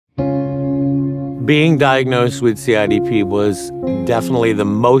Being diagnosed with CIDP was definitely the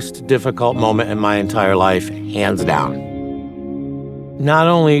most difficult moment in my entire life, hands down. Not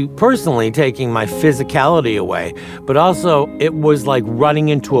only personally taking my physicality away, but also it was like running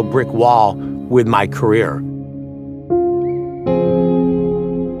into a brick wall with my career.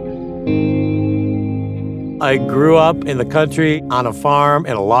 I grew up in the country on a farm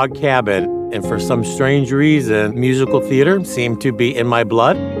in a log cabin, and for some strange reason, musical theater seemed to be in my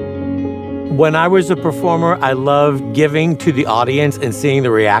blood. When I was a performer, I loved giving to the audience and seeing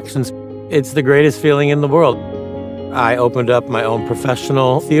the reactions. It's the greatest feeling in the world. I opened up my own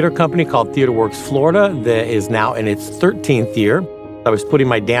professional theater company called TheaterWorks Florida that is now in its 13th year. I was putting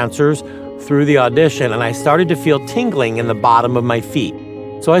my dancers through the audition, and I started to feel tingling in the bottom of my feet.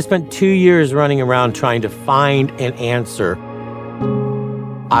 So I spent 2 years running around trying to find an answer.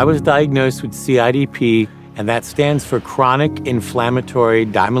 I was diagnosed with CIDP, and that stands for chronic inflammatory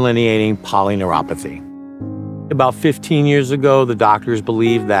demyelinating polyneuropathy. About 15 years ago, the doctors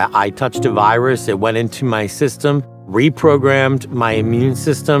believed that I touched a virus, it went into my system, reprogrammed my immune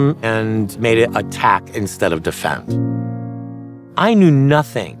system, and made it attack instead of defend. I knew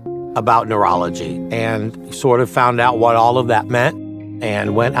nothing about neurology and sort of found out what all of that meant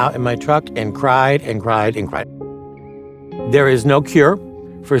and went out in my truck and cried and cried and cried. There is no cure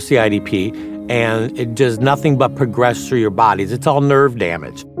for CIDP, and it does nothing but progress through your bodies. It's all nerve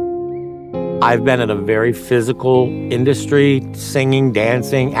damage. I've been in a very physical industry, singing,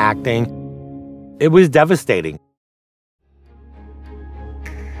 dancing, acting. It was devastating.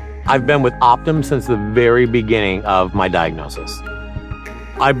 I've been with Optum since the very beginning of my diagnosis.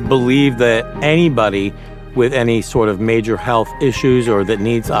 I believe that anybody with any sort of major health issues or that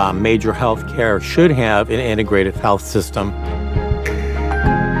needs major health care should have an integrated health system.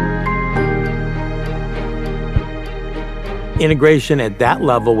 Integration at that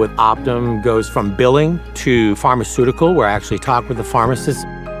level with Optum goes from billing to pharmaceutical, where I actually talk with the pharmacist.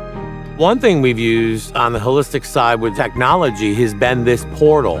 One thing we've used on the holistic side with technology has been this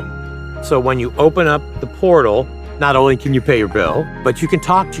portal. So when you open up the portal, not only can you pay your bill, but you can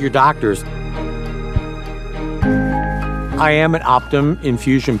talk to your doctors. I am an Optum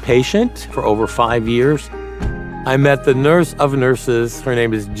infusion patient for over 5 years. I met the nurse of nurses. Her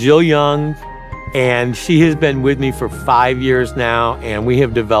name is Jill Young, and she has been with me for 5 years now, and we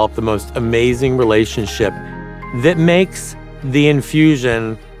have developed the most amazing relationship that makes the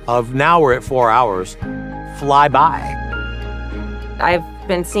infusion of, now we're at 4 hours, fly by. I've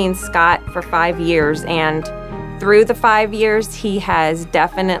been seeing Scott for 5 years, and through the 5 years, he has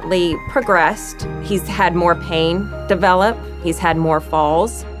definitely progressed. He's had more pain develop. He's had more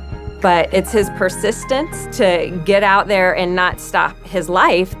falls. But it's his persistence to get out there and not stop his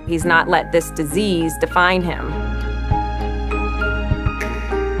life. He's not let this disease define him.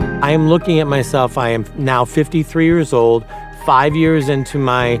 I am looking at myself. I am now 53 years old, 5 years into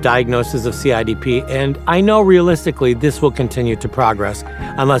my diagnosis of CIDP, and I know realistically this will continue to progress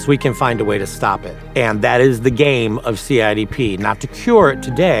unless we can find a way to stop it. And that is the game of CIDP, not to cure it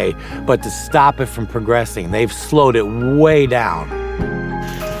today, but to stop it from progressing. They've slowed it way down.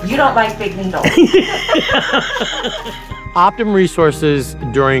 You don't like big needles. Optum resources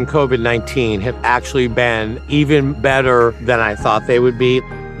during COVID-19 have actually been even better than I thought they would be.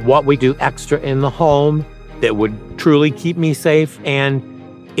 What we do extra in the home that would truly keep me safe, and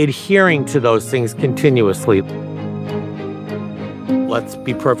adhering to those things continuously. Let's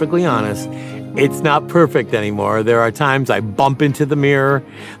be perfectly honest. It's not perfect anymore. There are times I bump into the mirror.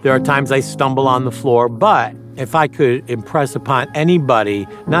 There are times I stumble on the floor. But if I could impress upon anybody,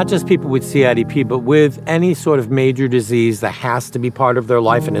 not just people with CIDP, but with any sort of major disease that has to be part of their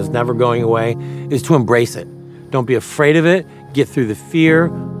life and is never going away, is to embrace it. Don't be afraid of it. Get through the fear,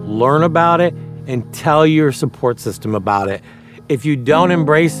 learn about it, and tell your support system about it. If you don't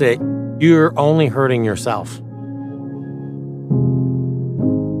embrace it, you're only hurting yourself.